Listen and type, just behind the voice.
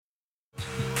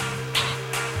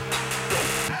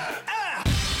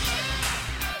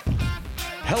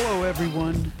Hello,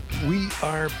 everyone. We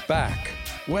are back.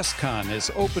 WestCon is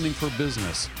opening for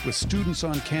business with students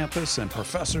on campus and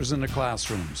professors in the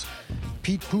classrooms.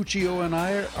 Pete Puccio and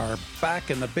I are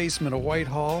back in the basement of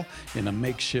Whitehall in a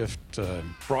makeshift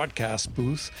broadcast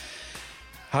booth.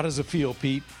 How does it feel,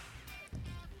 Pete?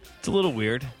 It's a little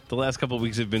weird. The last couple of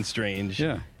weeks have been strange.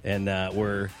 Yeah. And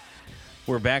we're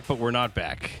back, but we're not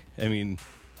back. I mean,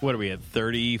 what are we at,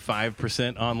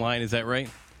 35% online? Is that right?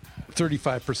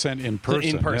 35% in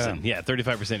person. In person, yeah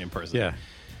 35% in person. Yeah.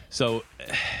 So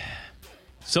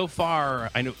far,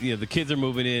 I know the kids are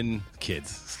moving in. The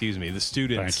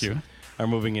students are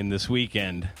moving in this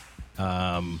weekend.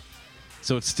 So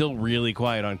it's still really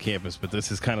quiet on campus, but this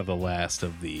is kind of the last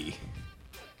of the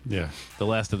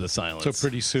silence. So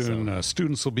pretty soon,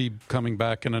 students will be coming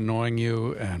back and annoying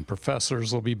you, and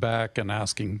professors will be back and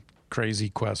asking crazy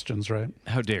questions, right?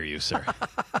 How dare you, sir?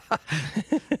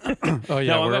 Oh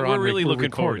yeah, no, we're really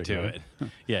looking forward to right? it.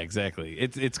 Yeah, exactly.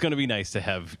 It's going to be nice to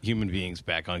have human beings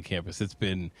back on campus. It's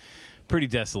been pretty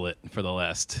desolate for the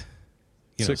last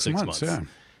 6 months. Yeah.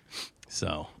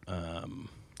 So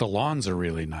the lawns are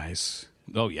really nice.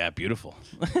 Oh yeah, beautiful.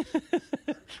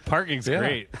 Parking's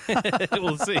great.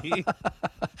 We'll see.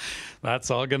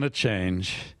 That's all going to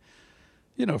change,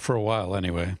 for a while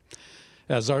anyway.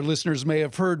 As our listeners may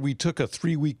have heard, we took a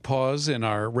 3-week pause in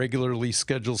our regularly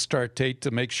scheduled start date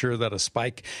to make sure that a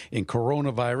spike in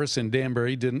coronavirus in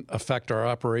Danbury didn't affect our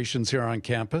operations here on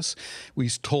campus. We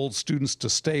told students to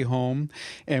stay home,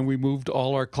 and we moved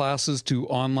all our classes to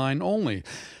online only.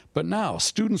 But now,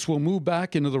 students will move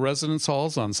back into the residence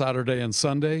halls on Saturday and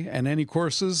Sunday, and any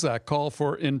courses that call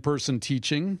for in-person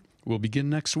teaching will begin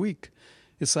next week.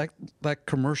 It's like that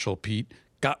commercial, Pete.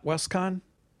 Got WestCon?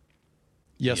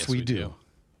 Yes, we do.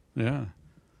 Yeah,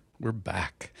 we're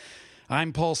back.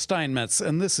 I'm Paul Steinmetz,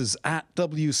 and this is at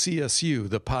WCSU,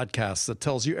 the podcast that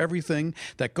tells you everything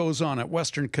that goes on at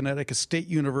Western Connecticut State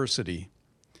University.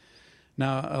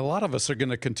 Now, a lot of us are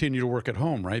going to continue to work at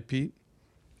home, right, Pete?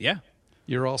 Yeah.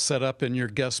 You're all set up in your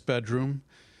guest bedroom,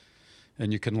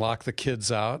 and you can lock the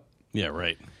kids out. Yeah,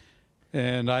 right.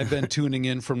 And I've been tuning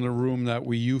in from the room that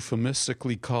we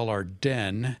euphemistically call our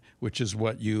den, which is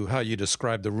how you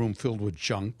describe the room filled with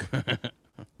junk.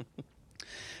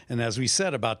 And as we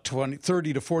said, about 30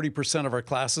 to 40% of our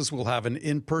classes will have an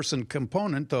in-person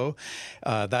component, though.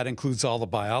 That includes all the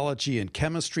biology and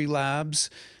chemistry labs,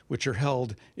 which are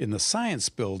held in the science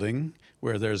building,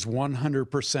 where there's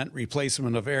 100%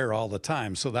 replacement of air all the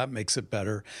time. So that makes it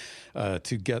better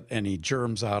to get any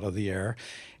germs out of the air.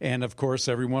 And, of course,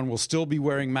 everyone will still be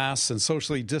wearing masks and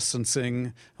socially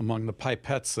distancing among the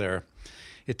pipettes there.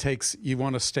 You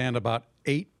want to stand about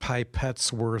 8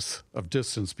 pipettes worth of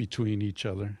distance between each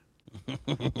other.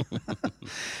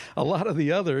 A lot of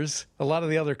the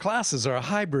other classes are a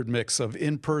hybrid mix of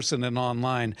in-person and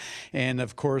online. And,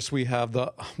 of course, we have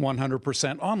the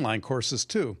 100% online courses,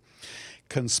 too.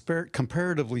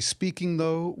 Comparatively speaking,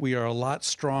 though, we are a lot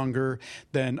stronger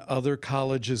than other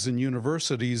colleges and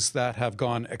universities that have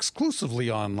gone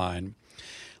exclusively online,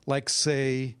 like,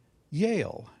 say,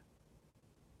 Yale.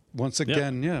 Once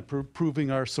again,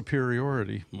 proving our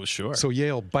superiority. Well, sure. So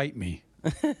Yale, bite me.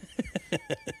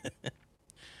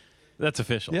 That's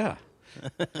official. Yeah.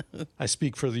 I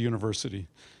speak for the university.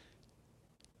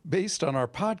 Based on our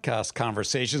podcast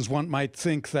conversations, one might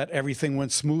think that everything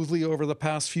went smoothly over the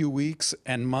past few weeks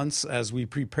and months as we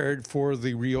prepared for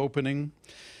the reopening,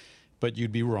 but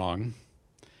you'd be wrong.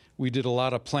 We did a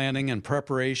lot of planning and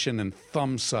preparation and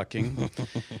thumb-sucking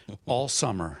all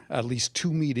summer, at least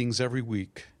 2 meetings every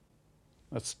week.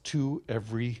 That's 2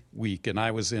 every week, and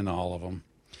I was in all of them.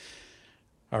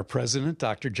 Our president,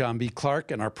 Dr. John B. Clark,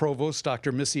 and our provost,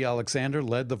 Dr. Missy Alexander,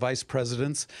 led the vice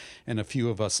presidents and a few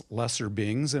of us lesser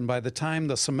beings. And by the time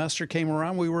the semester came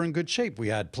around, we were in good shape. We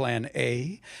had Plan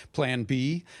A, Plan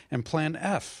B, and Plan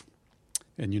F.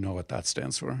 And you know what that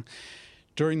stands for.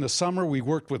 During the summer, we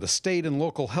worked with the state and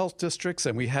local health districts,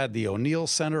 and we had the O'Neill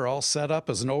Center all set up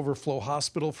as an overflow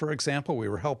hospital, for example. We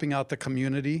were helping out the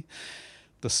community.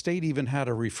 The state even had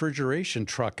a refrigeration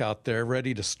truck out there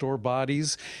ready to store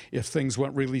bodies if things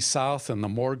went really south and the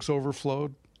morgues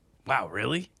overflowed. Wow,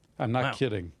 really? I'm not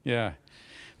kidding. Yeah.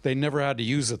 They never had to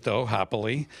use it, though,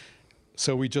 happily.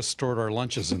 So we just stored our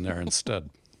lunches in there instead.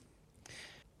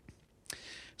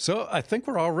 So I think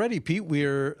we're all ready, Pete.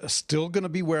 We're still going to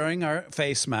be wearing our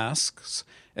face masks,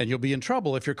 and you'll be in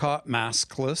trouble if you're caught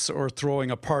maskless or throwing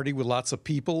a party with lots of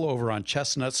people over on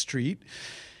Chestnut Street.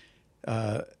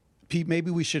 Pete,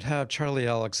 maybe we should have Charlie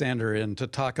Alexander in to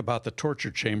talk about the torture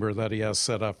chamber that he has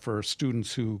set up for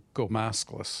students who go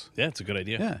maskless. Yeah, it's a good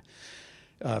idea.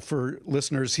 Yeah. For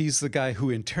listeners, he's the guy who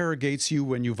interrogates you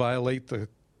when you violate the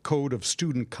code of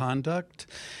student conduct.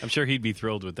 I'm sure he'd be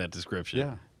thrilled with that description.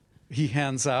 Yeah. He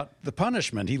hands out the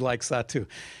punishment. He likes that too.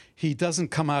 He doesn't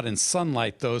come out in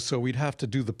sunlight, though, so we'd have to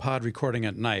do the pod recording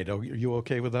at night. Are you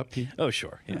okay with that, Pete? Oh,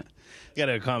 sure. Yeah. Got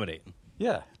to accommodate.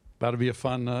 Yeah. That'll be a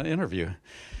fun interview.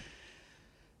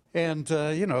 And,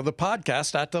 the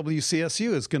podcast at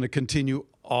WCSU is going to continue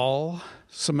all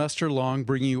semester long,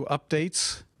 bringing you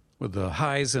updates with the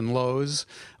highs and lows,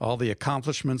 all the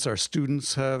accomplishments our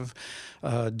students have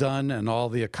done, and all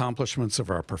the accomplishments of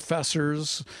our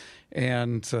professors.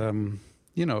 And,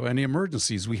 any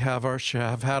emergencies. We have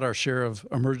had our share of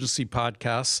emergency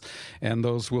podcasts, and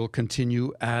those will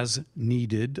continue as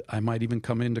needed. I might even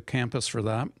come into campus for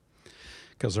that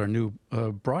because our new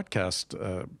broadcast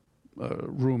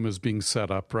room is being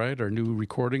set up, right? Our new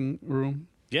recording room.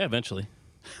 Yeah, eventually.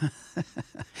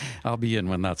 I'll be in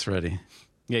when that's ready.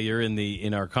 Yeah, you're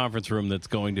in our conference room that's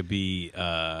going to be,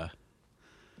 I'm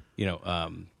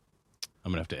going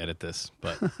to have to edit this,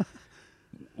 but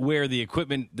where the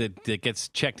equipment that gets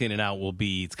checked in and out will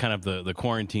be, it's kind of the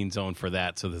quarantine zone for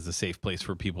that, so there's a safe place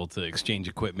for people to exchange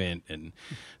equipment. And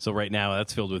so right now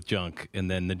that's filled with junk, and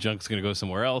then the junk's going to go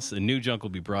somewhere else, and new junk will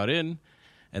be brought in,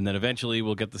 and then eventually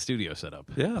we'll get the studio set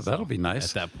up. Yeah, that'll be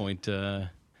nice. At that point,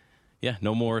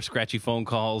 no more scratchy phone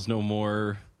calls, no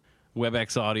more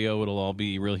WebEx audio. It'll all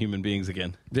be real human beings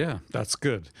again. Yeah, that's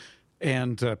good.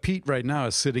 And Pete right now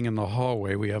is sitting in the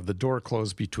hallway. We have the door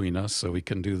closed between us, so we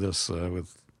can do this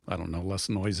with, less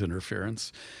noise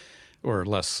interference, or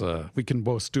less. We can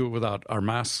both do it without our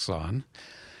masks on.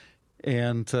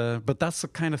 And but that's the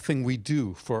kind of thing we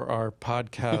do for our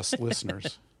podcast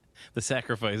listeners. The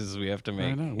sacrifices we have to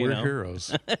make. I know, we're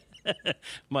heroes.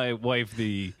 My wife,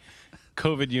 the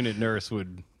COVID unit nurse,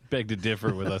 would beg to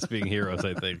differ with us being heroes,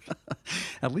 I think.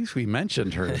 At least we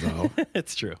mentioned her, though.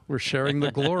 It's true. We're sharing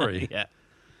the glory. Yeah.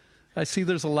 I see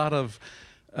there's a lot of,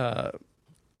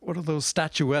 what are those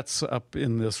statuettes up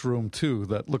in this room, too,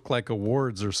 that look like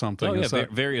awards or something? Oh, yeah,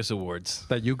 various awards.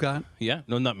 That you got? Yeah.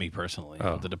 No, not me personally.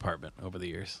 The department over the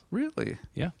years. Really?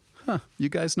 Yeah. Huh. You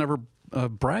guys never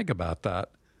brag about that.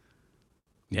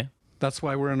 Yeah. That's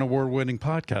why we're an award-winning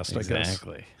podcast, I guess.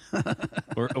 Exactly.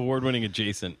 We're award-winning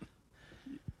adjacent.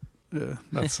 Yeah,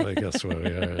 that's, I guess, what we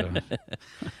are.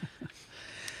 Yeah.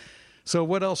 So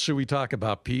what else should we talk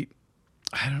about, Pete?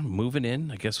 I don't know, moving in.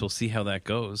 I guess we'll see how that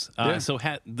goes. Yeah. So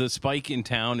the spike in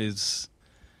town has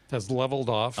leveled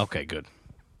off. Okay, good.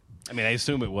 I mean, I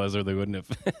assume it was, or they wouldn't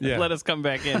have Yeah. let us come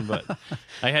back in, but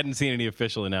I hadn't seen any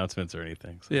official announcements or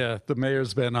anything. So. Yeah, the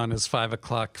mayor's been on his 5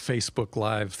 o'clock Facebook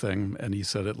Live thing, and he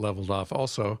said it leveled off.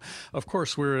 Also, of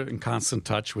course, we're in constant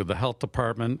touch with the health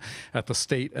department at the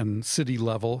state and city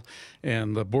level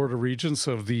and the Board of Regents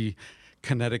of the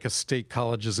Connecticut State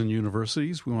Colleges and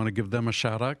Universities. We want to give them a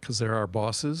shout out because they're our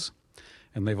bosses,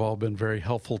 and they've all been very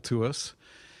helpful to us.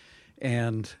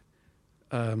 And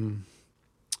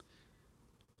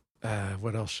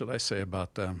what else should I say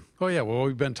about them? Oh, yeah, well,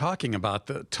 we've been talking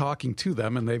to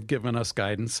them, and they've given us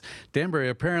guidance. Danbury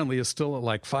apparently is still at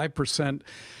like 5%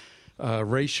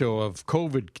 ratio of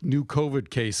new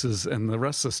COVID cases, and the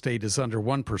rest of the state is under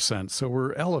 1%. So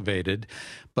we're elevated,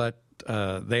 but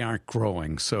they aren't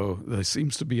growing. So it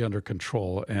seems to be under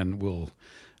control and will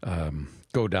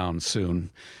go down soon.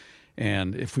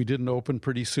 And if we didn't open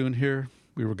pretty soon here,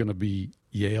 we were going to be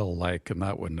Yale-like, and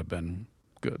that wouldn't have been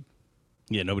good.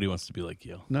 Yeah, nobody wants to be like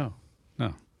Yale. No.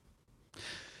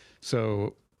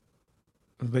 So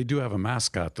they do have a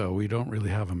mascot, though. We don't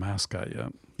really have a mascot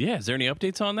yet. Yeah, is there any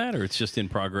updates on that, or it's just in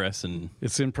progress? And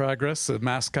it's in progress. The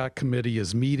mascot committee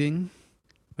is meeting.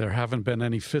 There haven't been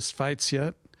any fist fights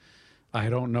yet. I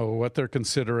don't know what they're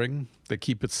considering. They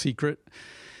keep it secret.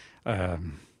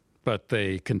 But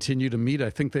they continue to meet.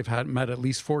 I think they've met at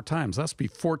least 4 times. That's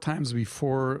 4 times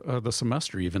before the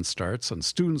semester even starts. And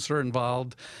students are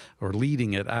involved, or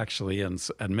leading it, actually, and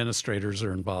administrators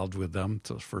are involved with them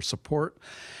for support.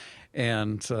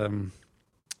 And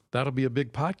that'll be a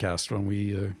big podcast when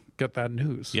we get that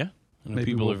news. Yeah.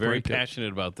 People are very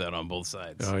passionate about that on both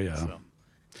sides. Oh, yeah. So.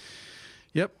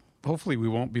 Yep. Hopefully we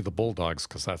won't be the Bulldogs,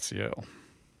 because that's Yale.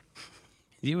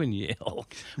 You and Yale.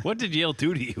 What did Yale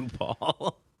do to you,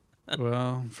 Paul?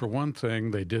 Well, for one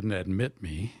thing, they didn't admit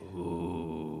me.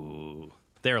 Ooh.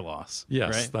 Their loss.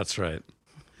 Yes, right? That's right.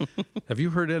 Have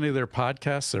you heard any of their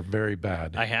podcasts? They're very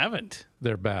bad. I haven't.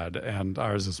 They're bad, and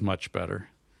ours is much better.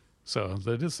 So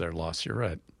that is their loss. You're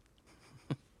right.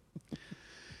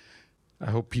 I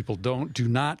hope people do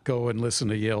not go and listen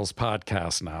to Yale's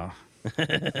podcast now.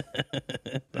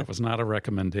 That was not a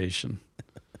recommendation.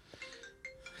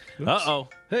 Oops. Uh-oh.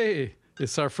 Hey,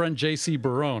 it's our friend J.C.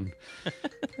 Barone.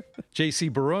 J.C.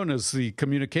 Barone is the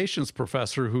communications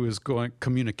professor who is going,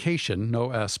 communication,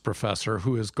 no S professor,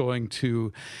 who is going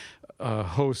to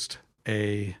host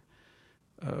a,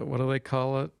 what do they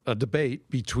call it? A debate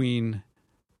between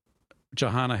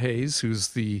Jahana Hayes, who's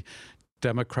the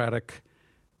Democratic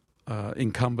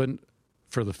incumbent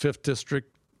for the 5th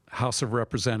District House of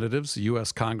Representatives, a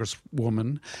U.S.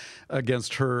 Congresswoman,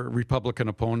 against her Republican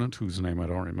opponent, whose name I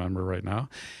don't remember right now.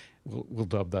 We'll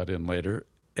dub that in later.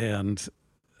 And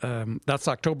that's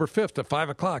October 5th at 5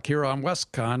 o'clock here on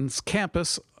WestCon's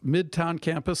campus, Midtown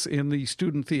campus in the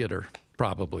Student Theater,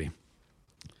 probably.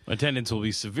 Attendance will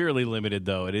be severely limited,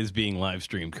 though. It is being live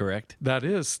streamed, correct? That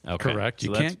is correct.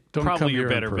 So Don't probably come your here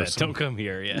better in bet. person. Don't come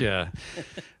here, yeah. Yeah.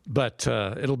 But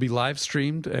it'll be live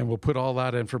streamed, and we'll put all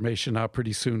that information out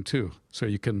pretty soon, too. So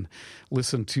you can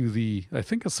listen to I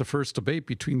think it's the first debate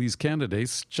between these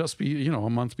candidates just a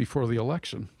month before the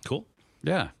election. Cool.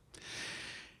 Yeah.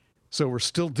 So we're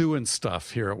still doing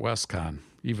stuff here at WestCon,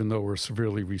 even though we're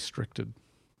severely restricted.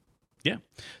 Yeah.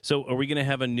 So are we going to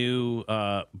have a new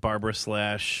Barbara /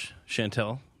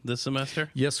 Chantel this semester?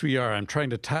 Yes, we are. I'm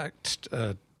trying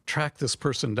to track this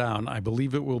person down. I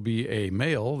believe it will be a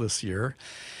male this year.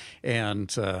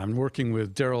 And I'm working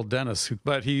with Daryl Dennis,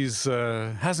 but he's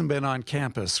hasn't been on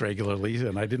campus regularly,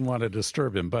 and I didn't want to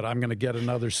disturb him. But I'm going to get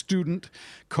another student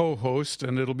co-host,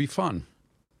 and it'll be fun.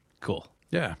 Cool.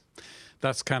 Yeah.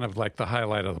 That's kind of like the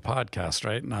highlight of the podcast,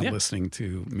 right? Not listening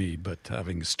to me, but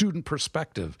having a student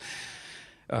perspective,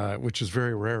 which is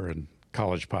very rare in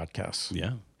college podcasts.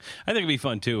 Yeah. I think it'd be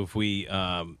fun, too, if we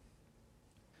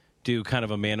do kind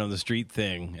of a man on the street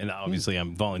thing. And obviously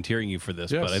I'm volunteering you for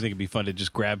this, but I think it'd be fun to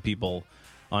just grab people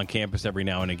on campus every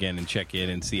now and again and check in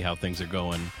and see how things are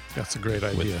going. That's a great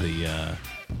idea. With the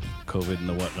COVID and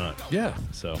the whatnot. Yeah.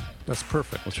 So that's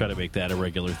perfect. We'll try to make that a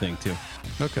regular thing, too.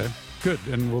 Okay. Good,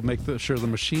 and we'll make sure the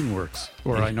machine works,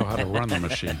 or I know how to run the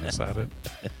machine. Is that it?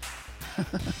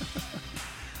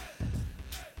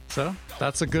 So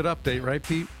that's a good update, right,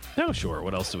 Pete? No, sure.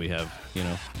 What else do we have?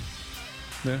 Yeah.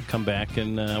 Come back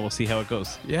and we'll see how it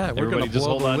goes. Yeah, we're going to just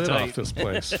blow hold the on lid tight. off this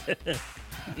place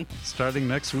starting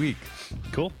next week.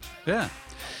 Cool. Yeah.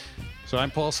 So I'm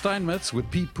Paul Steinmetz with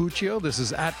Pete Puccio. This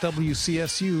is at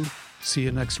WCSU. See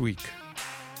you next week.